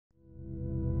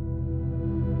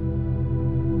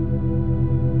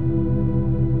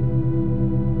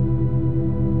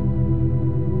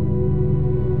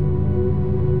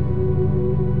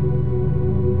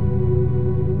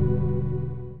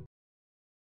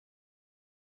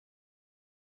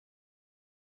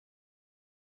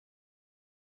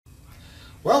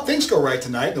Well, things go right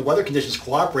tonight, and the weather conditions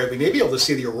cooperate. We may be able to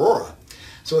see the aurora.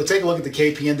 So we'll take a look at the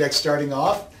KP index starting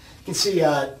off. You can see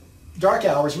dark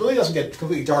hours. It really doesn't get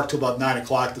completely dark till about 9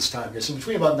 o'clock this time here. So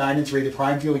between about 9 and 3, the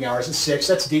prime viewing hours is 6.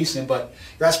 That's decent, but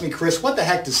you're asking me, Chris, what the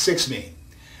heck does 6 mean?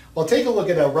 Well, take a look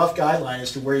at a rough guideline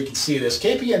as to where you can see this.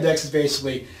 KP index is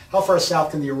basically how far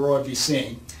south can the aurora be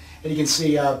seen. And you can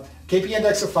see KP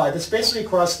index of 5. That's basically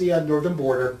across the northern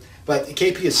border. But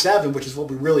KP is 7, which is what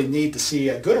we really need to see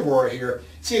a good aurora here.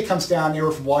 See, it comes down here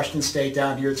from Washington State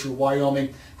down here through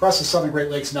Wyoming, across the southern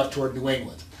Great Lakes and up toward New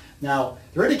England. Now,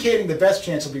 they're indicating the best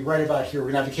chance will be right about here.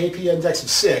 We're going to have a KP index of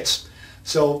 6.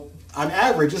 So on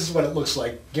average, this is what it looks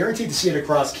like. Guaranteed to see it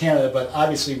across Canada, but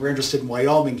obviously we're interested in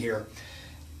Wyoming here.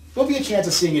 There'll be a chance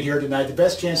of seeing it here tonight. The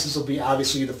best chances will be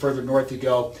obviously the further north you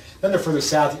go, then the further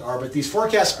south you are. But these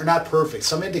forecasts are not perfect.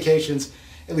 Some indications,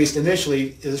 at least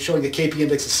initially, is showing a KP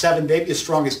index of 7, maybe as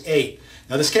strong as 8.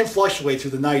 Now this can fluctuate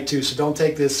through the night too, so don't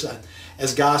take this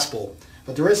as gospel.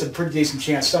 But there is a pretty decent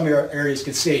chance some areas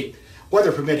could see,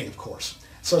 weather permitting, of course.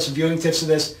 So some viewing tips for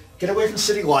this: get away from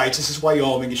city lights. This is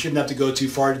Wyoming. You shouldn't have to go too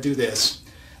far to do this.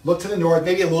 Look to the north,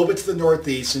 maybe a little bit to the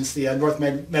northeast, since the North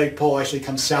Magnetic Pole actually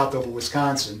comes south over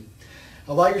Wisconsin.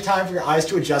 Allow your time for your eyes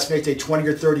to adjust, may take 20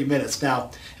 or 30 minutes.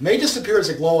 Now, it may just appear as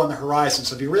a glow on the horizon,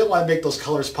 so if you really want to make those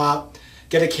colors pop,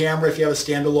 get a camera. If you have a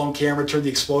standalone camera, turn the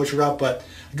exposure up. But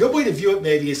a good way to view it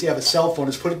maybe is you have a cell phone,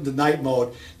 is put it into night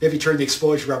mode, maybe turn the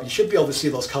exposure up. You should be able to see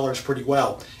those colors pretty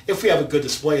well if we have a good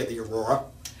display of the aurora.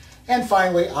 And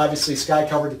finally, obviously, sky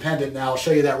cover dependent. Now, I'll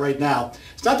show you that right now.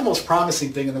 It's not the most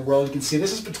promising thing in the world. You can see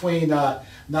this is between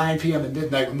 9 p.m. and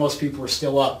midnight when most people are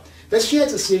still up. Best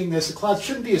chance of seeing this, the clouds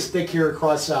shouldn't be as thick here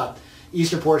across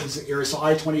eastern portions of the area, so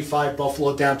I-25,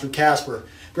 Buffalo, down through Casper.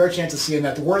 Better chance of seeing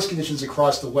that. The worst conditions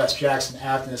across the west, Jackson,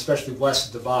 Afton, especially west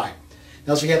of Divide.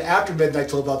 Now, as we get after midnight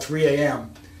till about 3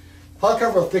 a.m., cloud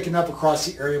cover will thicken up across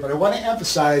the area, but I want to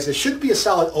emphasize it shouldn't be a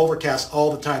solid overcast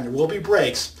all the time. There will be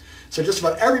breaks, so just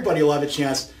about everybody will have a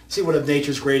chance to see one of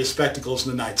nature's greatest spectacles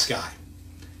in the night sky.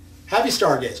 Happy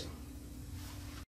stargazing.